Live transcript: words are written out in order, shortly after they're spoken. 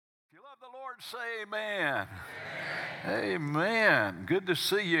the Lord say amen. Amen. Good to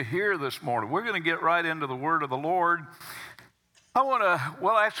see you here this morning. We're going to get right into the word of the Lord.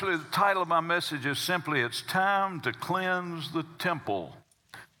 Actually, the title of my message is simply, It's Time to Cleanse the Temple.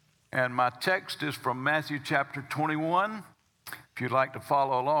 And my text is from Matthew chapter 21. If you'd like to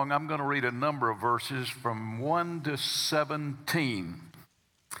follow along, I'm going to read a number of verses from 1 to 17.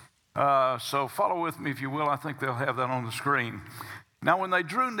 So follow with me if you will. I think they'll have that on the screen. Now, when they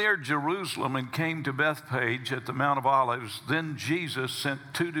drew near Jerusalem and came to Bethphage at the Mount of Olives, then Jesus sent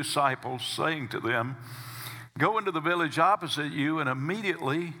two disciples, saying to them, Go into the village opposite you, and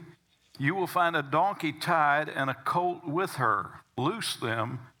immediately you will find a donkey tied and a colt with her. Loose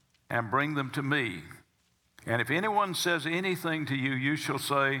them and bring them to me. And if anyone says anything to you, you shall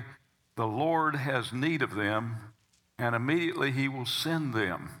say, The Lord has need of them, and immediately he will send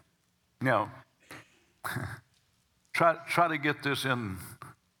them. Now, try to get this in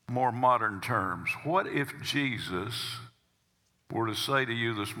more modern terms. What if Jesus were to say to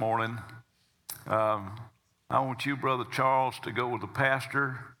you this morning, I want you, Brother Charles, to go with the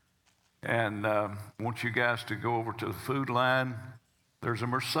pastor, and want you guys to go over to the food line. There's a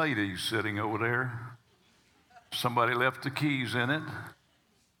Mercedes sitting over there. Somebody left the keys in it.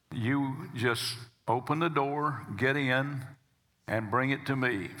 You just open the door, get in, and bring it to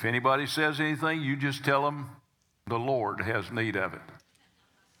me. If anybody says anything, you just tell them the Lord has need of it.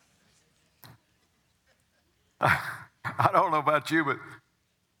 I don't know about you, but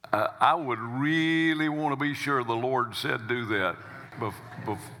I would really want to be sure the Lord said do that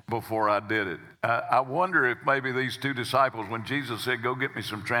before I did it. I wonder if maybe these two disciples, when Jesus said, Go get me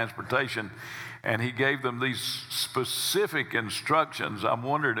some transportation, and he gave them these specific instructions, I'm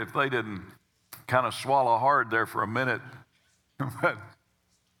wondering if they didn't kind of swallow hard there for a minute.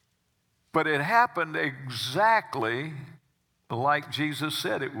 But it happened exactly like Jesus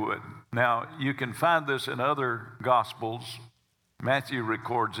said it would. Now, you can find this in other Gospels. Matthew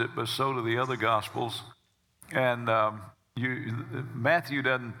records it, but so do the other Gospels. And Matthew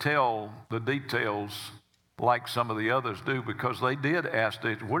doesn't tell the details like some of the others do, because they did ask,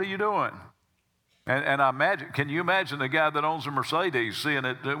 What are you doing? And I imagine, can you imagine the guy that owns a Mercedes seeing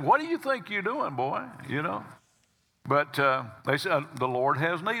it? What do you think you're doing, boy? You know? But they said, the Lord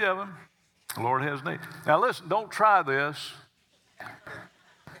has need of him. The Lord has need. Now listen, don't try this.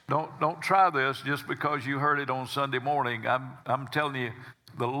 Don't try this just because you heard it on Sunday morning. I'm telling you,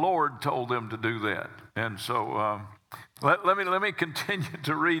 the Lord told them to do that. And so let me continue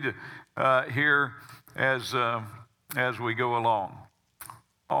to read here as we go along.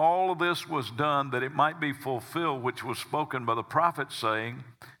 All of this was done that it might be fulfilled, which was spoken by the prophet, saying,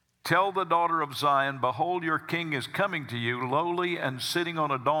 Tell the daughter of Zion, Behold, your king is coming to you, lowly and sitting on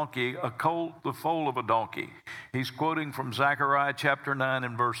a donkey, a colt, the foal of a donkey. He's quoting from Zechariah chapter 9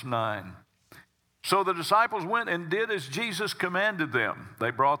 and verse 9. So the disciples went and did as Jesus commanded them. They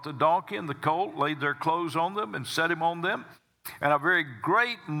brought the donkey and the colt, laid their clothes on them, and set him on them. And a very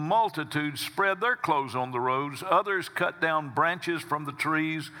great multitude spread their clothes on the roads. Others cut down branches from the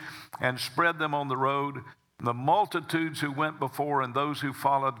trees and spread them on the road. The multitudes who went before and those who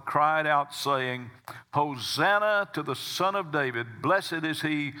followed cried out, saying, Hosanna to the Son of David. Blessed is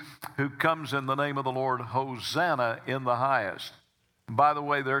he who comes in the name of the Lord. Hosanna in the highest. By the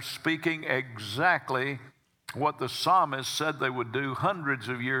way, they're speaking exactly what the psalmist said they would do hundreds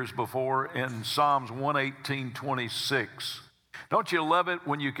of years before in Psalms 118:26. Don't you love it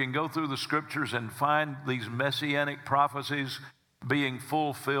when you can go through the scriptures and find these messianic prophecies being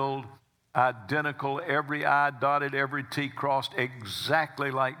fulfilled? Identical, every I dotted, every T crossed,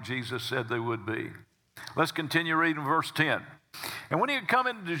 exactly like Jesus said they would be. Let's continue reading verse 10. And when he had come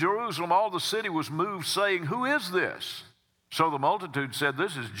into Jerusalem, all the city was moved, saying, Who is this? So the multitude said,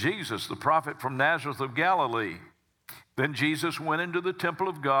 This is Jesus, the prophet from Nazareth of Galilee. Then Jesus went into the temple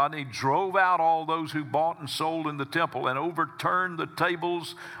of God, and he drove out all those who bought and sold in the temple, and overturned the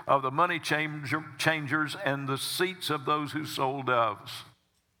tables of the money changers and the seats of those who sold doves.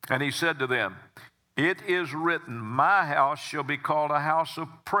 And he said to them, It is written, My house shall be called a house of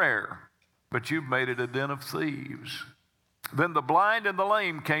prayer, but you've made it a den of thieves. Then the blind and the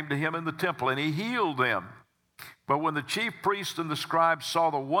lame came to him in the temple, and he healed them. But when the chief priests and the scribes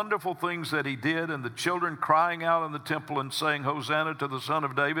saw the wonderful things that he did, and the children crying out in the temple and saying, Hosanna to the Son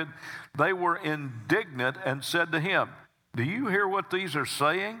of David, they were indignant and said to him, Do you hear what these are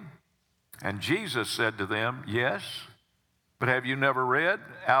saying? And Jesus said to them, Yes. But have you never read,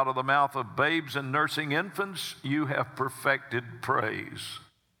 Out of the mouth of babes and nursing infants, you have perfected praise.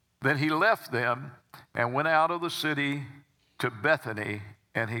 Then he left them and went out of the city to Bethany,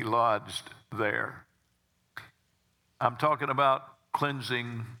 and he lodged there. I'm talking about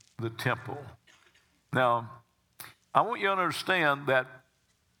cleansing the temple. Now, I want you to understand that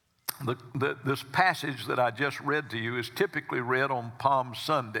this passage that I just read to you is typically read on Palm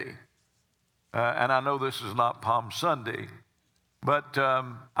Sunday. And I know this is not Palm Sunday, but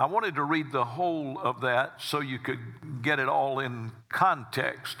I wanted to read the whole of that so you could get it all in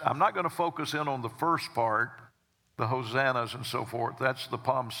context. I'm not going to focus in on the first part, the hosannas and so forth. That's the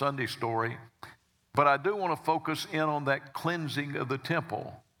Palm Sunday story. But I do want to focus in on that cleansing of the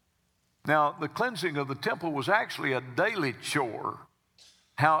temple. Now, the cleansing of the temple was actually a daily chore.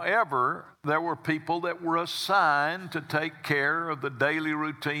 However, there were people that were assigned to take care of the daily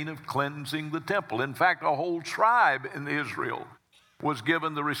routine of cleansing the temple. In fact, a whole tribe in Israel was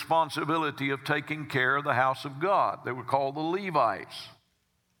given the responsibility of taking care of the house of God. They were called the Levites.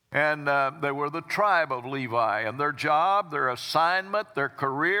 And they were the tribe of Levi. And their job, their assignment, their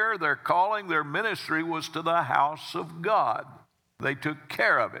career, their calling, their ministry was to the house of God. They took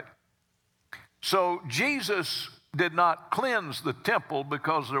care of it. So Jesus did not cleanse the temple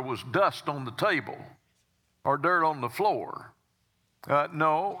because there was dust on the table or dirt on the floor.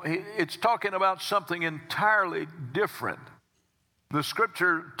 No, it's talking about something entirely different. The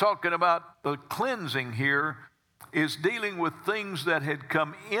scripture talking about the cleansing here is dealing with things that had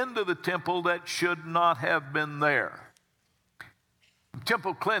come into the temple that should not have been there.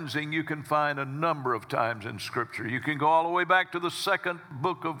 Temple cleansing you can find a number of times in Scripture. You can go all the way back to the second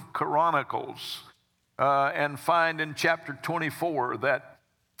book of Chronicles and find in chapter 24 that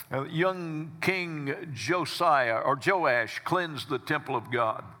young King Josiah or Joash cleansed the temple of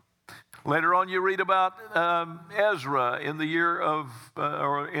God. Later on, you read about Ezra in the year of,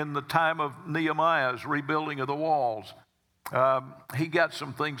 or in the time of Nehemiah's rebuilding of the walls. He got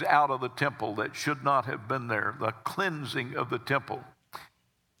some things out of the temple that should not have been there, the cleansing of the temple.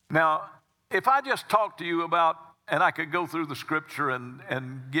 Now, if I just talk to you about, and I could go through the scripture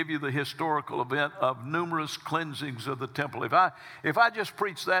and give you the historical event of numerous cleansings of the temple. If I just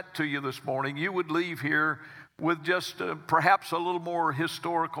preach that to you this morning, you would leave here with just perhaps a little more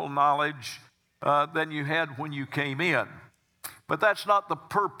historical knowledge than you had when you came in. But that's not the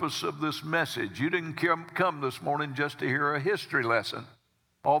purpose of this message. You didn't come this morning just to hear a history lesson,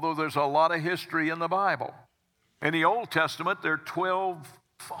 although there's a lot of history in the Bible. In the Old Testament, there are 12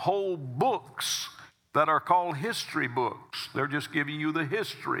 whole books that are called history books. They're just giving you the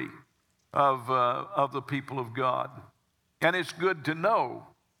history of the people of God. And it's good to know.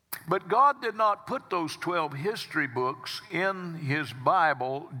 But God did not put those 12 history books in His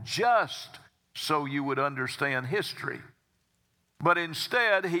Bible just so you would understand history. But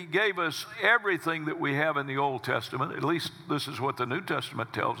instead, He gave us everything that we have in the Old Testament. At least this is what the New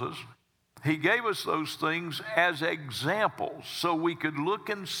Testament tells us. He gave us those things as examples so we could look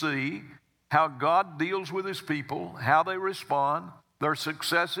and see how God deals with His people, how they respond, their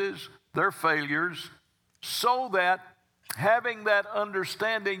successes, their failures, so that having that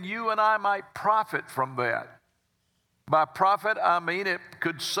understanding, you and I might profit from that. By profit, I mean it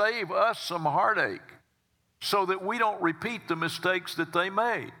could save us some heartache so that we don't repeat the mistakes that they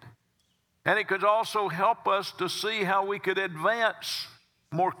made. And it could also help us to see how we could advance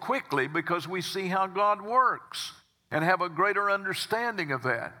more quickly because we see how God works and have a greater understanding of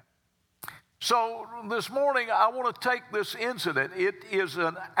that. So this morning, I want to take this incident. It is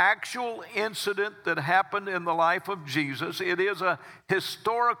an actual incident that happened in the life of Jesus. It is a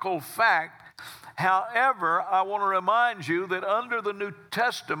historical fact. However, I want to remind you that under the New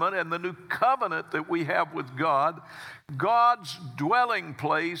Testament and the new covenant that we have with God, God's dwelling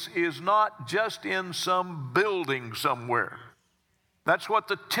place is not just in some building somewhere. That's what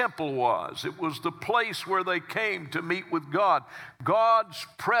the temple was. It was the place where they came to meet with God. God's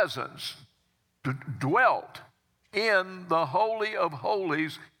presence dwelt in the Holy of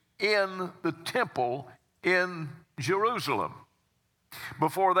Holies in the temple in Jerusalem.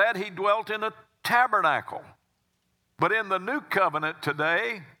 Before that, He dwelt in a tabernacle. But in the new covenant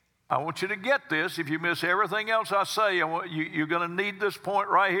today, I want you to get this. If you miss everything else I say, you're going to need this point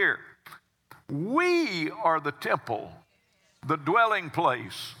right here. We are the temple, the dwelling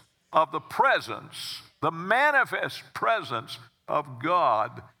place of the presence, the manifest presence of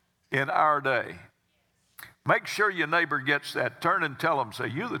God in our day. Make sure your neighbor gets that. Turn and tell them, say,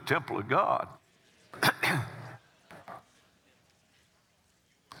 you're the temple of God.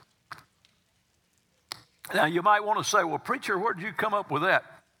 Now, you might want to say, well, preacher, where did you come up with that?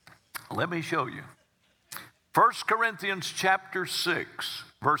 Let me show you. 1 Corinthians chapter 6,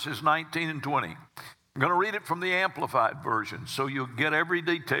 verses 19 and 20. I'm going to read it from the Amplified Version so you'll get every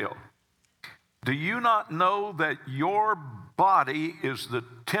detail. Do you not know that your body is the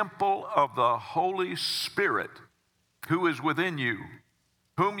temple of the Holy Spirit who is within you,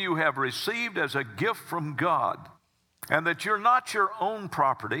 whom you have received as a gift from God, and that you're not your own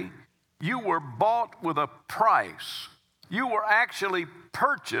property. You were bought with a price. You were actually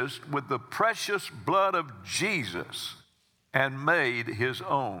purchased with the precious blood of Jesus and made his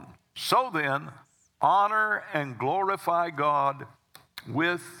own. So then, honor and glorify God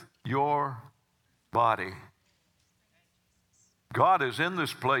with your body. God is in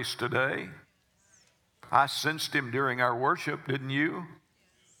this place today. I sensed him during our worship, didn't you?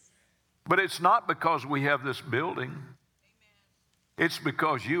 But it's not because we have this building. It's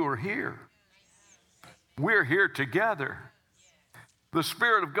because you are here. We're here together. The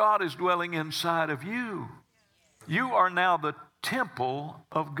Spirit of God is dwelling inside of you. You are now the temple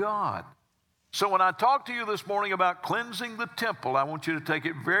of God. So when I talk to you this morning about cleansing the temple, I want you to take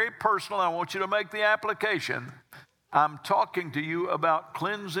it very personal. I want you to make the application. I'm talking to you about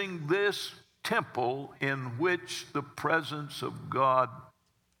cleansing this temple in which the presence of God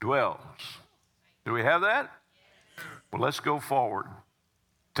dwells. Do we have that? Well, let's go forward.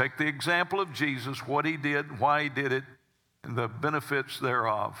 Take the example of Jesus, what he did, why he did it, and the benefits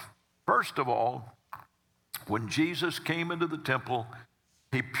thereof. First of all, when Jesus came into the temple,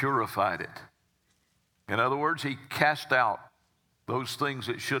 he purified it. In other words, he cast out those things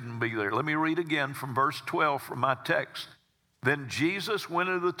that shouldn't be there. Let me read again from verse 12 from my text. Then Jesus went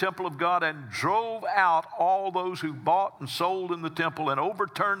into the temple of God and drove out all those who bought and sold in the temple and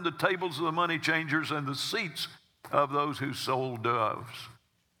overturned the tables of the money changers and the seats of those who sold doves.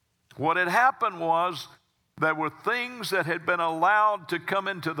 What had happened was there were things that had been allowed to come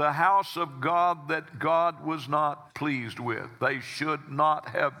into the house of God that God was not pleased with. They should not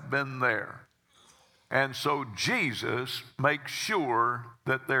have been there. And so Jesus makes sure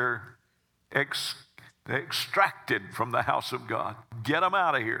that they're extracted from the house of God. Get them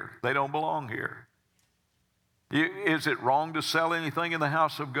out of here. They don't belong here. Is it wrong to sell anything in the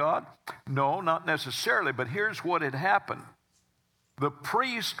house of God? No, not necessarily. But here's what had happened. The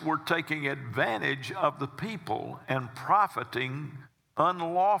priests were taking advantage of the people and profiting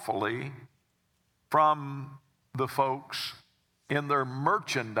unlawfully from the folks in their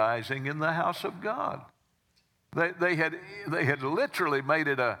merchandising in the house of God. They had literally made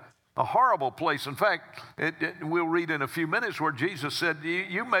it a horrible place. In fact, we'll read in a few minutes where Jesus said,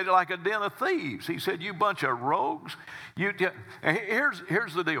 you made it like a den of thieves. He said, you bunch of rogues.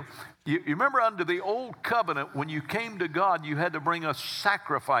 Here's the deal. You remember under the old covenant, when you came to God, you had to bring a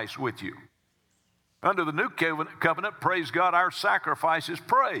sacrifice with you. Under the new covenant, praise God, our sacrifice is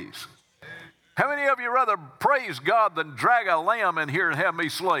praise. How many of you rather praise God than drag a lamb in here and have me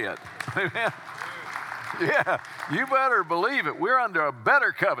slay it? Amen. Yeah, you better believe it. We're under a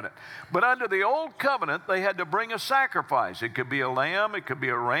better covenant. But under the old covenant, they had to bring a sacrifice. It could be a lamb, it could be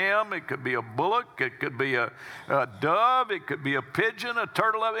a ram, it could be a bullock, it could be a dove, it could be a pigeon, a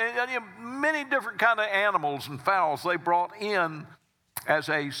turtle, many different kind of animals and fowls they brought in as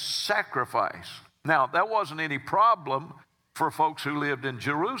a sacrifice. Now, that wasn't any problem for folks who lived in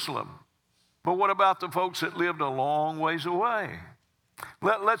Jerusalem. But what about the folks that lived a long ways away?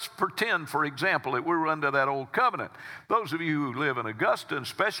 Let's pretend, for example, that we were under that old covenant. Those of you who live in Augusta, and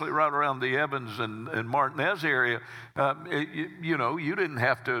especially right around the Evans and Martinez area, you didn't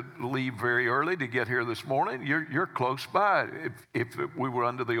have to leave very early to get here this morning. You're close by. If we were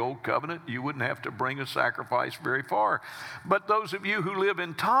under the old covenant, you wouldn't have to bring a sacrifice very far. But those of you who live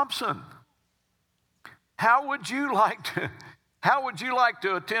in Thompson, how would you like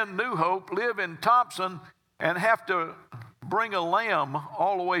to attend New Hope, live in Thompson, and have to bring a lamb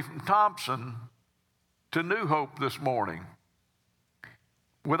all the way from Thompson to New Hope this morning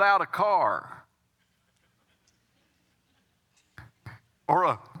without a car? Or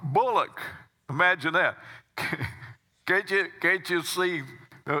a bullock? Imagine that. Can't you see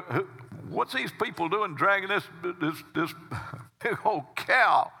what's these people doing dragging this big old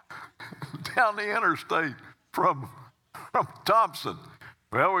cow down the interstate from Thompson?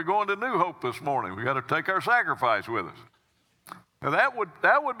 Well, we're going to New Hope this morning. We got to take our sacrifice with us. Now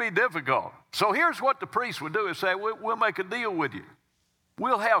that would be difficult. So here's what the priest would do is say, we'll make a deal with you.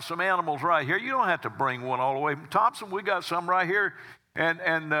 We'll have some animals right here. You don't have to bring one all the way from Thompson. We got some right here.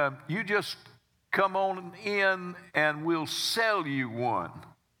 And you just come on in and we'll sell you one.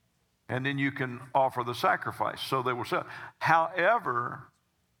 And then you can offer the sacrifice. So they were selling. However,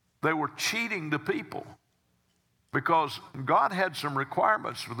 they were cheating the people. Because God had some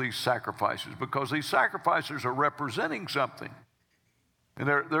requirements for these sacrifices. Because these sacrifices are representing something. And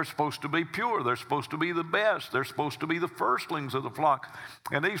they're supposed to be pure. They're supposed to be the best. They're supposed to be the firstlings of the flock.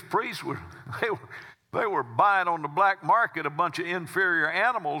 And these priests They were buying on the black market a bunch of inferior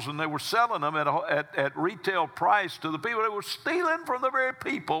animals, and they were selling them at retail price to the people. They were stealing from the very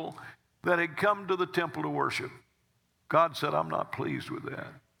people that had come to the temple to worship. God said, I'm not pleased with that.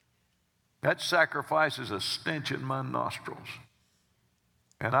 That sacrifice is a stench in my nostrils.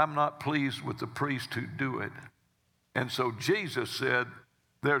 And I'm not pleased with the priests who do it. And so Jesus said,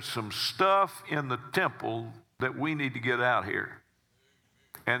 there's some stuff in the temple that we need to get out here.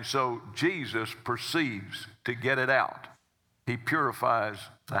 And so Jesus proceeds to get it out. He purifies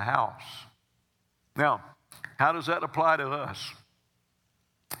the house. Now, how does that apply to us?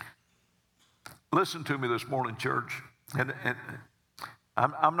 Listen to me this morning, church. And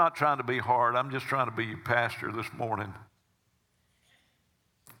I'm not trying to be hard. I'm just trying to be your pastor this morning.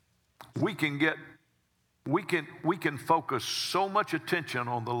 We can focus so much attention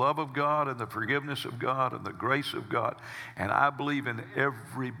on the love of God and the forgiveness of God and the grace of God. And I believe in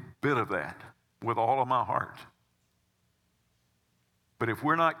every bit of that with all of my heart. But if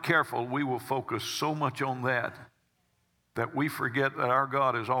we're not careful, we will focus so much on that we forget that our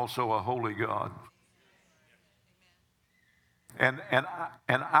God is also a holy God. And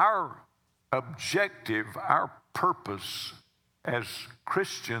our objective, our purpose as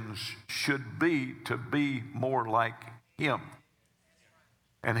Christians should be to be more like Him.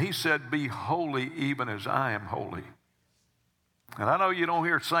 And He said, be holy even as I am holy. And I know you don't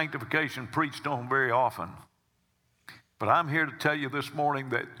hear sanctification preached on very often, but I'm here to tell you this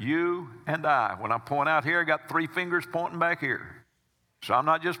morning that you and I, when I point out here, I got 3 fingers pointing back here. So I'm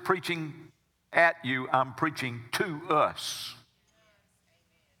not just preaching at you, I'm preaching to us.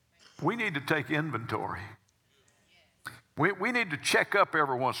 We need to take inventory. We need to check up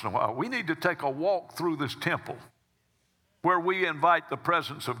every once in a while. We need to take a walk through this temple where we invite the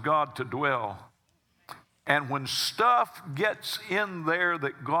presence of God to dwell. And when stuff gets in there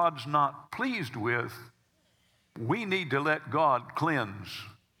that God's not pleased with, we need to let God cleanse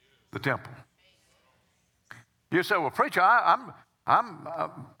the temple. You say, well, preacher, I'm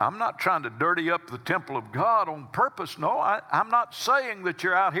not trying to dirty up the temple of God on purpose. No, I'm not saying that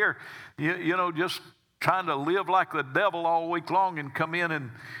you're out here, just trying to live like the devil all week long and come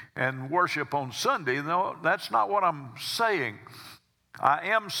in and worship on Sunday. No, that's not what I'm saying. I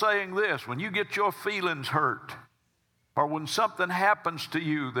am saying this: when you get your feelings hurt, or when something happens to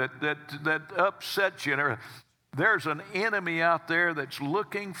you that upsets you, there's an enemy out there that's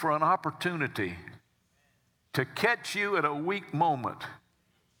looking for an opportunity to catch you at a weak moment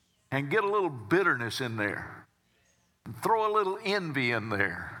and get a little bitterness in there, and throw a little envy in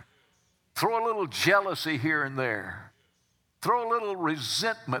there, throw a little jealousy here and there, throw a little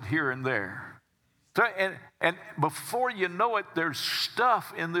resentment here and there. And before you know it, there's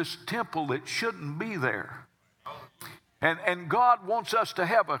stuff in this temple that shouldn't be there. And God wants us to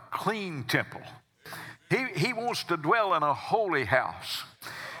have a clean temple. He wants to dwell in a holy house.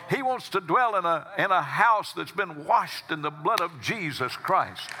 He wants to dwell in a house that's been washed in the blood of Jesus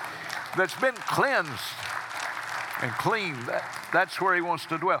Christ, that's been cleansed and clean. That's where He wants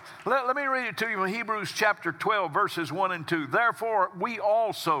to dwell. Let me read it to you in Hebrews chapter 12, verses 1 and 2. Therefore, we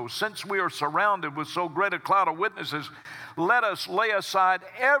also, since we are surrounded with so great a cloud of witnesses, let us lay aside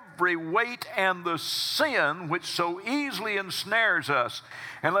every weight and the sin which so easily ensnares us,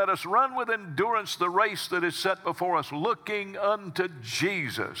 and let us run with endurance the race that is set before us, looking unto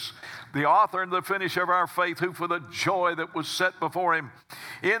Jesus, the author and the finisher of our faith, who for the joy that was set before Him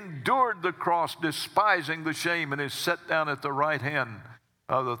endured the cross, despising the shame, and is set down at the right hand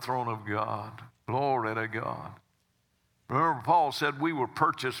of the throne of God. Glory to God. Remember, Paul said we were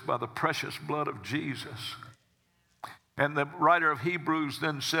purchased by the precious blood of Jesus. And the writer of Hebrews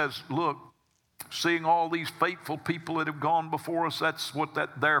then says, look, seeing all these faithful people that have gone before us, that's what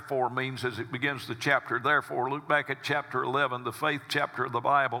that therefore means as it begins the chapter. Therefore, look back at chapter 11, the faith chapter of the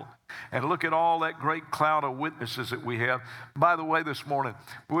Bible, and look at all that great cloud of witnesses that we have. By the way, this morning,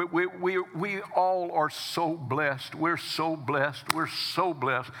 we all are so blessed. We're so blessed. We're so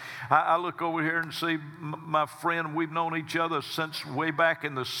blessed. I look over here and see my friend. We've known each other since way back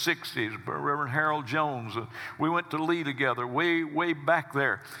in the 60s, Reverend Harold Jones. We went to Lee together way back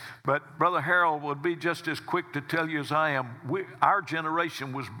there. But Brother Harold would be just as quick to tell you as I am. Our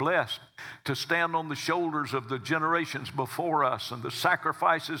generation was blessed to stand on the shoulders of the generations before us and the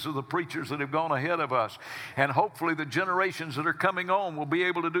sacrifices of the preachers that have gone ahead of us. And hopefully the generations that are coming on will be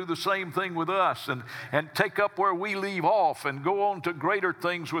able to do the same thing with us and take up where we leave off and go on to greater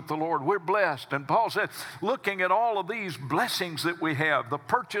things with the Lord. We're blessed. And Paul said, looking at all of these blessings that we have, the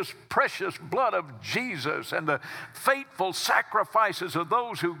purchased precious blood of Jesus and the faithful sacrifices of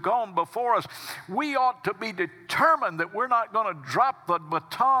those who've gone before us, we ought to be determined that we're not going to drop the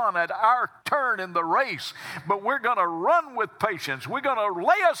baton at our turn in the race, but we're going to run with patience. We're going to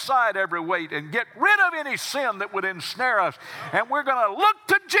lay aside every weight and get rid of any sin that would ensnare us. And we're going to look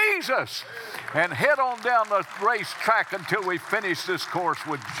to Jesus and head on down the racetrack until we finish this course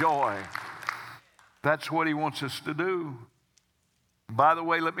with joy. That's what he wants us to do. By the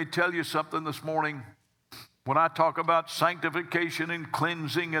way, let me tell you something this morning. When I talk about sanctification and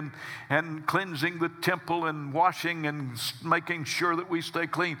cleansing and cleansing the temple and washing and making sure that we stay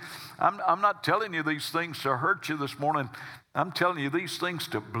clean, I'm not telling you these things to hurt you this morning. I'm telling you these things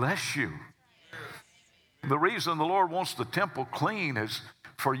to bless you. The reason the Lord wants the temple clean is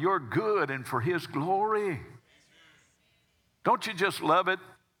for your good and for His glory. Don't you just love it?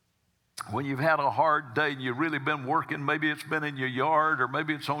 When you've had a hard day and you've really been working, maybe it's been in your yard or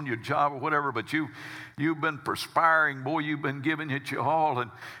maybe it's on your job or whatever, but you've been perspiring, boy, you've been giving it your all,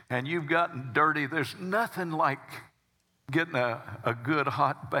 and you've gotten dirty. There's nothing like getting a good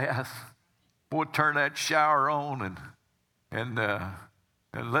hot bath. Boy, turn that shower on and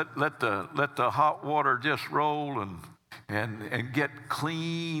let the hot water just roll and get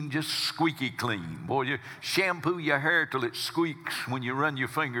clean, just squeaky clean. Boy, you shampoo your hair till it squeaks when you run your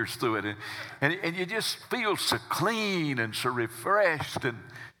fingers through it. And you just feel so clean and so refreshed. And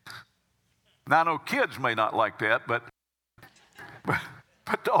now I know kids may not like that, but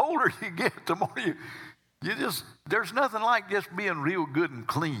the older you get, the more there's nothing like just being real good and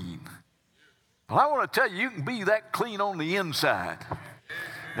clean. Well, I want to tell you can be that clean on the inside.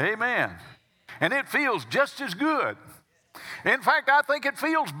 Amen. And it feels just as good. In fact, I think it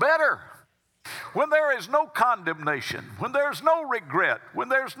feels better when there is no condemnation, when there's no regret, when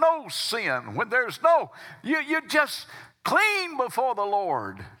there's no sin, when there's you're just clean before the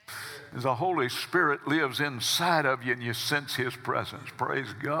Lord. As the Holy Spirit lives inside of you and you sense His presence.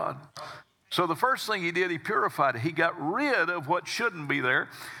 Praise God. So the first thing He did, He purified it. He got rid of what shouldn't be there,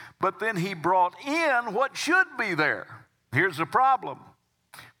 but then He brought in what should be there. Here's the problem.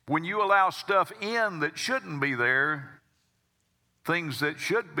 When you allow stuff in that shouldn't be there, things that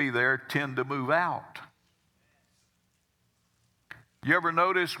should be there tend to move out. You ever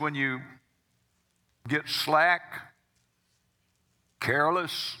notice when you get slack,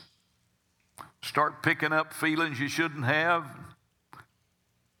 careless, start picking up feelings you shouldn't have,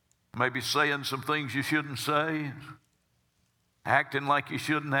 maybe saying some things you shouldn't say, acting like you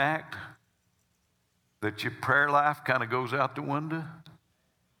shouldn't act, that your prayer life kind of goes out the window?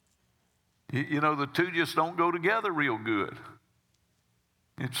 You know, the two just don't go together real good.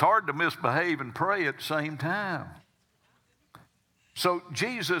 It's hard to misbehave and pray at the same time. So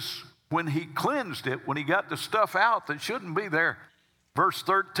Jesus, when He cleansed it, when He got the stuff out that shouldn't be there, verse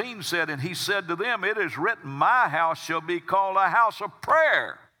 13 said, and He said to them, it is written, my house shall be called a house of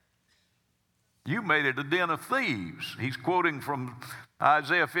prayer. You made it a den of thieves. He's quoting from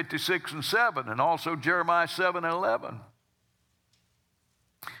Isaiah 56:7 and also Jeremiah 7:11.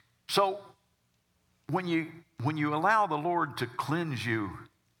 So when you allow the Lord to cleanse you,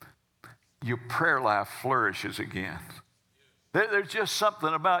 your prayer life flourishes again. There's just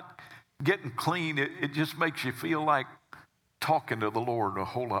something about getting clean. It just makes you feel like talking to the Lord a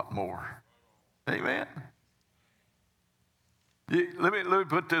whole lot more. Amen. Let me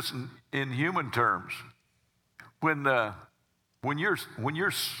put this in human terms. When you're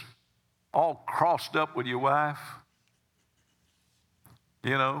all crossed up with your wife,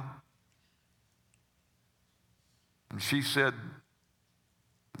 you know, and she said,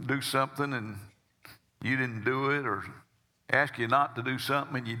 do something and you didn't do it, or ask you not to do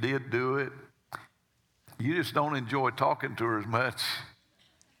something and you did do it, you just don't enjoy talking to her as much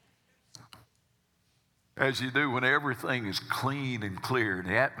as you do when everything is clean and clear and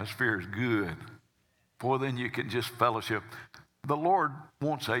the atmosphere is good. Boy, then you can just fellowship. The Lord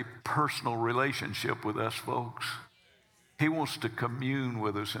wants a personal relationship with us, folks. He wants to commune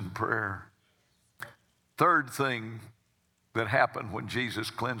with us in prayer. Third thing that happened when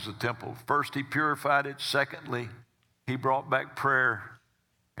Jesus cleansed the temple. First, He purified it. Secondly, He brought back prayer.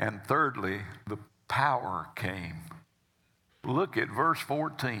 And thirdly, the power came. Look at verse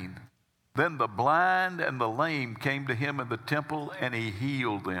 14. Then the blind and the lame came to Him in the temple, and He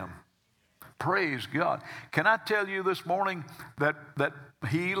healed them. Praise God. Can I tell you this morning that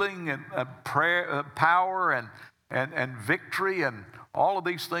healing and prayer, power and victory and all of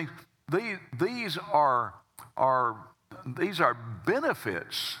these things, these are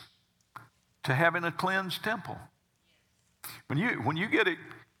benefits to having a cleansed temple. When you get it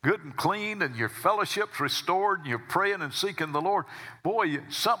good and clean and your fellowship's restored and you're praying and seeking the Lord, boy,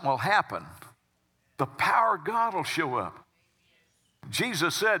 something will happen. The power of God will show up.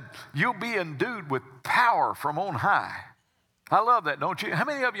 Jesus said, you'll be endued with power from on high. I love that, don't you? How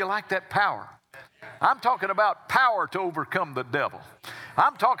many of you like that power? I'm talking about power to overcome the devil.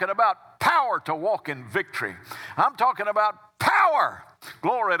 I'm talking about power to walk in victory. I'm talking about power,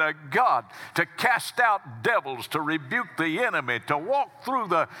 glory to God, to cast out devils, to rebuke the enemy, to walk through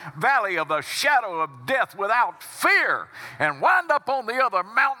the valley of the shadow of death without fear and wind up on the other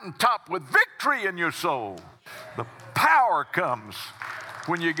mountaintop with victory in your soul. The power comes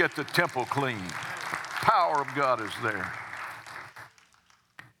when you get the temple clean. The power of God is there.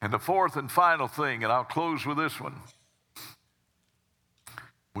 And the fourth and final thing, and I'll close with this one.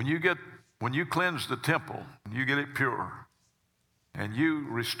 When you cleanse the temple, and you get it pure, and you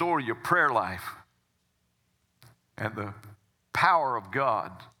restore your prayer life, and the power of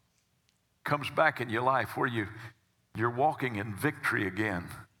God comes back in your life where you're walking in victory again,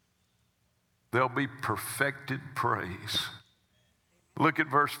 there'll be perfected praise. Look at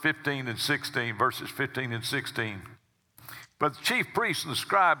verse 15 and 16, verses 15 and 16. But the chief priests and the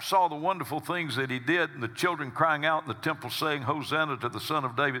scribes saw the wonderful things that he did, and the children crying out in the temple, saying, Hosanna to the Son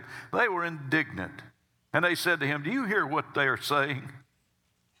of David. They were indignant. And they said to him, do you hear what they are saying?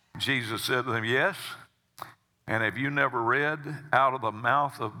 Jesus said to them, yes. And have you never read, out of the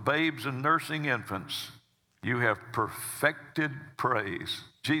mouth of babes and nursing infants, you have perfected praise.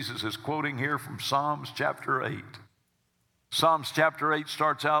 Jesus is quoting here from Psalms chapter 8. Psalms chapter 8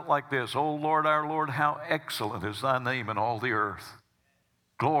 starts out like this. O Lord, our Lord, how excellent is thy name in all the earth.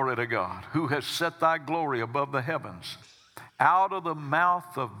 Glory to God, who has set thy glory above the heavens. Out of the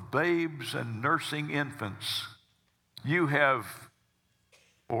mouth of babes and nursing infants, you have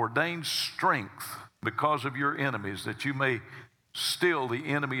ordained strength because of your enemies, that you may still the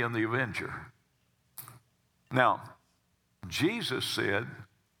enemy and the avenger. Now, Jesus said,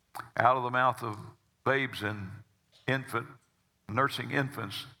 out of the mouth of babes and nursing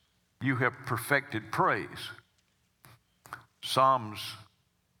infants, you have perfected praise. Psalms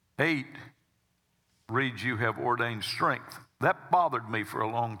 8 reads, you have ordained strength. That bothered me for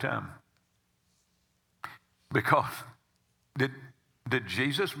a long time. Because did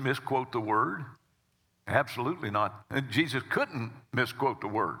Jesus misquote the word? Absolutely not. And Jesus couldn't misquote the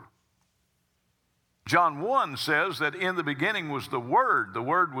word. John 1 says that in the beginning was the Word. The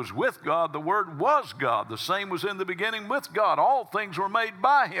Word was with God. The Word was God. The same was in the beginning with God. All things were made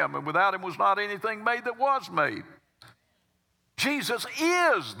by Him, and without Him was not anything made that was made. Jesus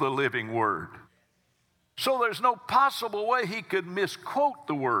is the living Word. So there's no possible way He could misquote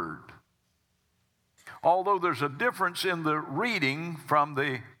the Word. Although there's a difference in the reading from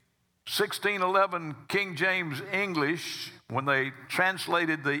the 1611 King James English, when they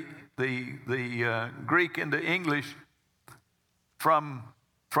translated the Greek into English from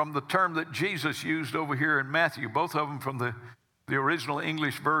the term that Jesus used over here in Matthew, both of them from the original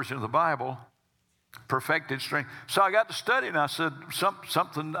English version of the Bible, perfected strength. So I got to study, and I said,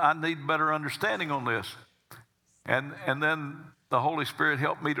 something, I need better understanding on this. And then the Holy Spirit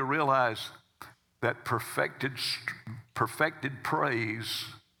helped me to realize that perfected praise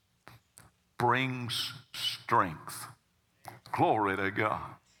brings strength. Glory to God.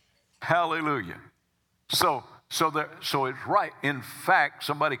 Hallelujah. So it's right. In fact,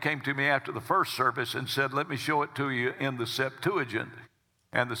 somebody came to me after the first service and said, let me show it to you in the Septuagint.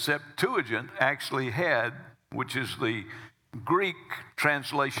 And the Septuagint actually had, which is the Greek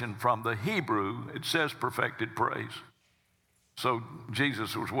translation from the Hebrew, it says perfected praise. So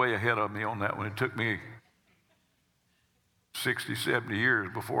Jesus was way ahead of me on that one. It took me 60, 70 years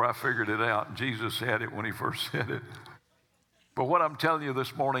before I figured it out. Jesus had it when He first said it. But what I'm telling you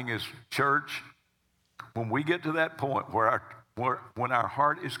this morning is, church, when we get to that point when our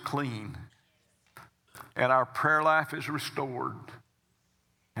heart is clean and our prayer life is restored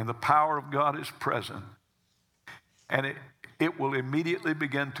and the power of God is present, and it will immediately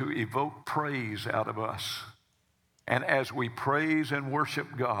begin to evoke praise out of us. And as we praise and worship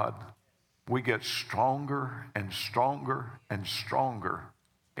God, we get stronger and stronger and stronger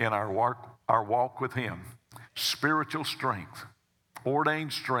in our walk with Him. Spiritual strength,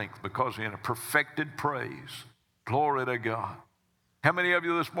 ordained strength, because in a perfected praise. Glory to God. How many of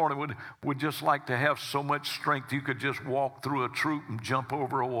you this morning would just like to have so much strength you could just walk through a troop and jump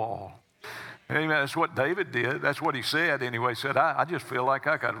over a wall? Amen. That's what David did. That's what he said anyway. He said, I just feel like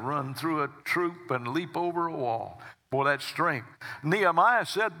I could run through a troop and leap over a wall. Boy, that's strength. Nehemiah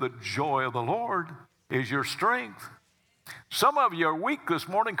said, the joy of the Lord is your strength. Some of you are weak this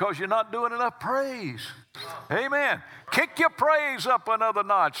morning because you're not doing enough praise. Amen. Kick your praise up another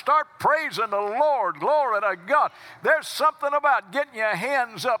notch. Start praising the Lord. Glory to God. There's something about getting your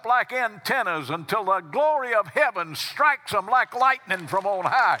hands up like antennas until the glory of heaven strikes them like lightning from on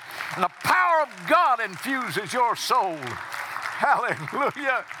high. And the power of God infuses your soul.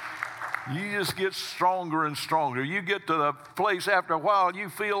 Hallelujah. You just get stronger and stronger. You get to the place after a while you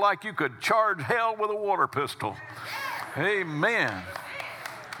feel like you could charge hell with a water pistol. Amen.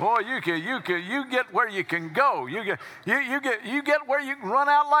 Boy, you get where you can go. You get where you can run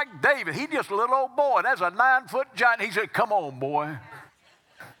out like David. He's just a little old boy. That's a 9-foot giant. He said, "Come on, boy.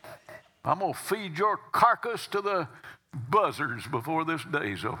 I'm going to feed your carcass to the buzzards before this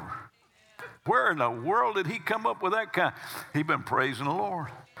day's over." Where in the world did he come up with that kind? He'd been praising the Lord.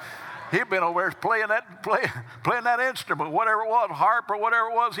 He'd been over there playing that instrument, whatever it was, harp or whatever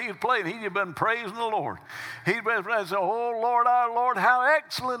it was he was playing. He'd been praising the Lord. He'd been saying, "Oh, Lord, our Lord, how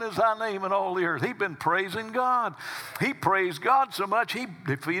excellent is thy name in all the earth." He'd been praising God. He praised God so much he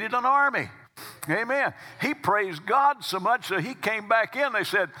defeated an army. Amen. He praised God so much that he came back in. They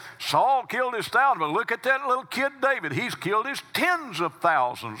said, "Saul killed his thousands, but look at that little kid David. He's killed his tens of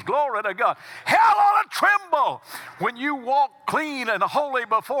thousands." Glory to God. Hell ought to tremble when you walk clean and holy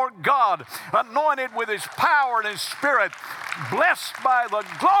before God, anointed with his power and his spirit, blessed by the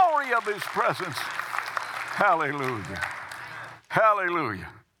glory of his presence. Hallelujah. Hallelujah.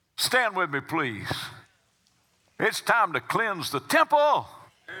 Stand with me, please. It's time to cleanse the temple.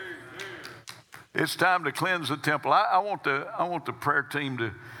 It's time to cleanse the temple. I want the prayer team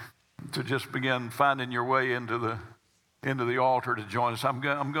to just begin finding your way into the altar to join us. I'm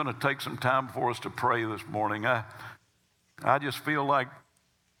going to take some time for us to pray this morning. I just feel like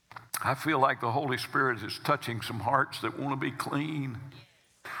the Holy Spirit is touching some hearts that want to be clean,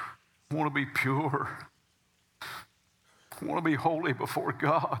 want to be pure, want to be holy before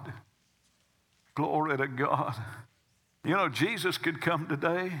God. Glory to God. You know, Jesus could come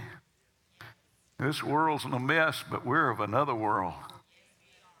today. This world's in a mess, but we're of another world.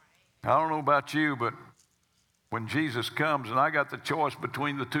 I don't know about you, but when Jesus comes and I got the choice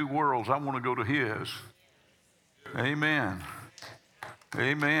between the two worlds, I want to go to his. Amen.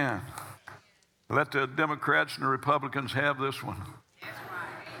 Amen. Let the Democrats and the Republicans have this one.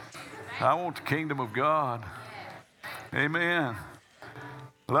 I want the kingdom of God. Amen.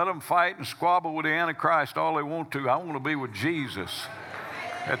 Let them fight and squabble with the Antichrist all they want to. I want to be with Jesus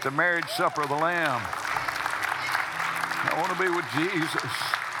at the marriage supper of the Lamb. I want to be with Jesus.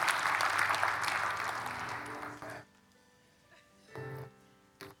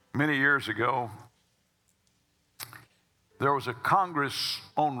 Many years ago, there was a Congress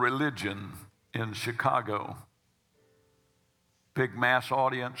on religion in Chicago. Big mass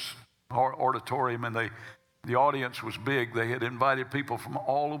audience, auditorium, and the audience was big. They had invited people from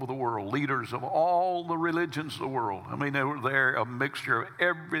all over the world, leaders of all the religions of the world. I mean, they were there, a mixture of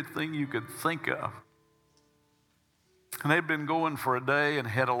everything you could think of. And they'd been going for a day and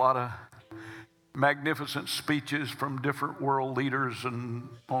had a lot of magnificent speeches from different world leaders and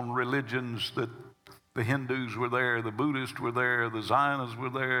on religions. That the Hindus were there, the Buddhists were there, the Zionists were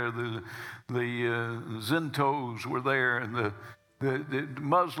there, the Zentos were there, and the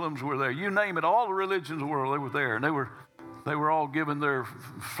Muslims were there. You name it, all the religions of the world, they were there. And they were all giving their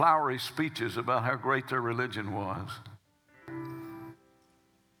flowery speeches about how great their religion was.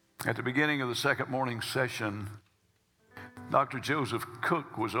 At the beginning of the second morning session, Dr. Joseph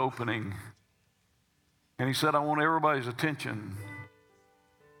Cook was opening, and he said, "I want everybody's attention."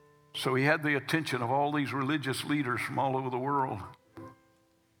 So he had the attention of all these religious leaders from all over the world.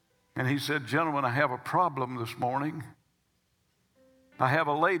 And he said, "Gentlemen, I have a problem this morning. I have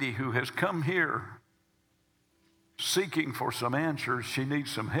a lady who has come here seeking for some answers. She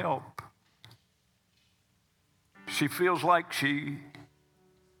needs some help. She feels like she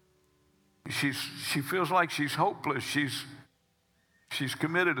feels like she's hopeless. She's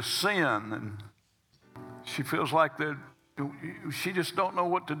committed a sin, and she feels like that she just don't know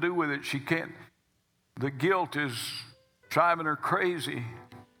what to do with it. She can't. The guilt is driving her crazy.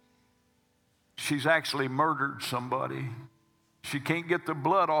 She's actually murdered somebody. She can't get the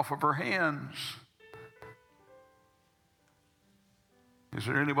blood off of her hands. Is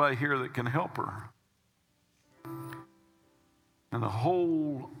there anybody here that can help her?" And the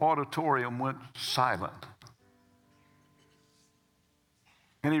whole auditorium went silent.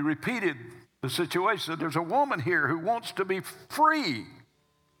 And he repeated the situation. There's a woman here who wants to be free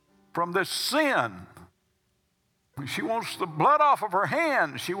from this sin. She wants the blood off of her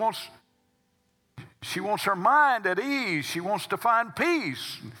hands. She wants her mind at ease. She wants to find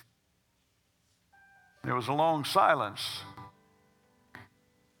peace. There was a long silence.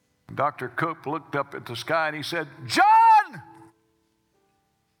 Dr. Cook looked up at the sky and he said, "John,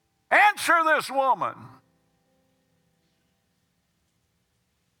 answer this woman."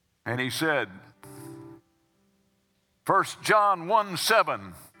 And he said, 1 John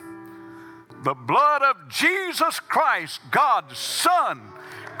 1:7, The blood of Jesus Christ, God's Son,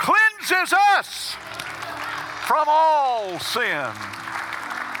 cleanses us from all sin.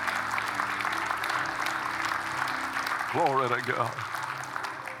 Glory to God.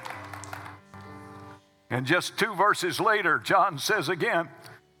 And just 2 verses later, John says again,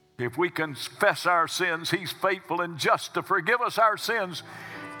 if we confess our sins, He's faithful and just to forgive us our sins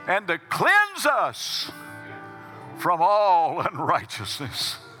and to cleanse us from all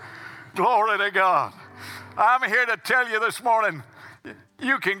unrighteousness. Glory to God. I'm here to tell you this morning,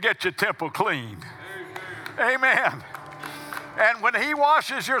 you can get your temple clean. Amen. And when He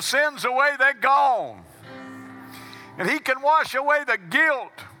washes your sins away, they're gone. And He can wash away the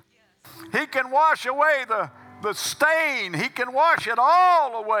guilt. He can wash away the stain. He can wash it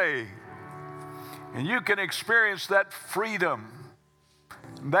all away. And you can experience that freedom,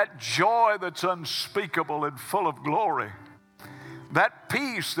 that joy that's unspeakable and full of glory, that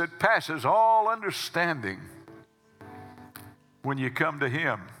peace that passes all understanding when you come to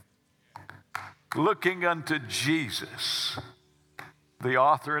Him, looking unto Jesus, the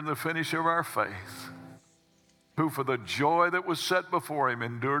author and the finisher of our faith, who for the joy that was set before Him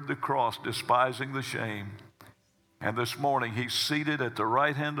endured the cross, despising the shame. And this morning He's seated at the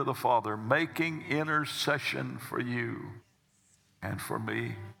right hand of the Father, making intercession for you and for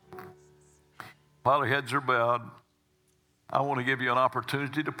me. While our heads are bowed, I want to give you an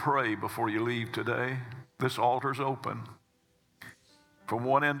opportunity to pray before you leave today. This altar's open from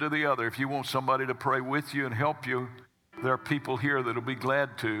one end to the other. If you want somebody to pray with you and help you, there are people here that will be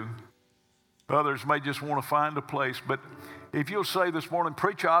glad to. Others may just want to find a place. But if you'll say this morning,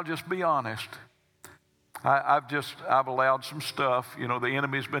 preacher, I'll just be honest. I've allowed some stuff. You know, the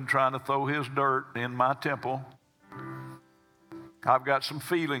enemy's been trying to throw his dirt in my temple. I've got some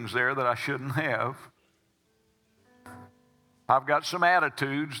feelings there that I shouldn't have. I've got some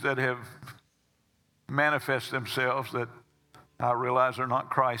attitudes that have manifested themselves that I realize are not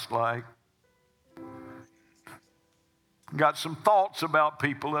Christ-like. Got some thoughts about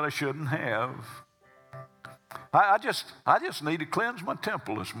people that I shouldn't have. I just need to cleanse my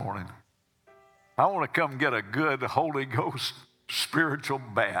temple this morning. I want to come get a good Holy Ghost spiritual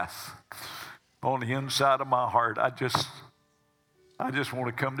bath on the inside of my heart. I just want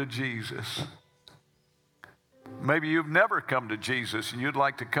to come to Jesus. Maybe you've never come to Jesus and you'd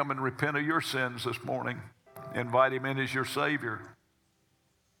like to come and repent of your sins this morning. Invite Him in as your Savior.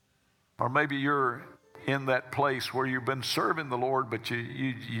 Or maybe you're in that place where you've been serving the Lord, but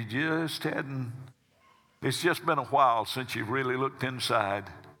you just hadn't, it's just been a while since you've really looked inside.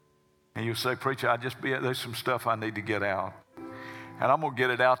 And you say, preacher, there's some stuff I need to get out. And I'm going to get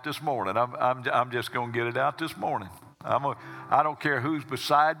it out this morning. I'm just going to get it out this morning. I don't care who's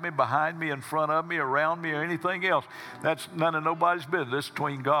beside me, behind me, in front of me, around me, or anything else. That's none of nobody's business. It's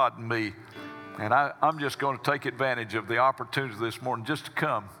between God and me. And I'm just going to take advantage of the opportunity this morning just to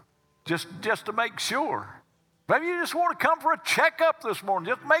come, just to make sure. Maybe you just want to come for a checkup this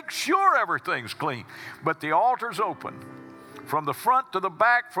morning. Just make sure everything's clean. But the altar's open. From the front to the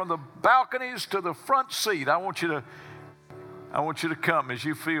back, from the balconies to the front seat. I want you to come as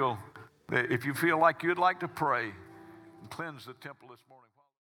you feel, if you feel like you'd like to pray and cleanse the temple this morning.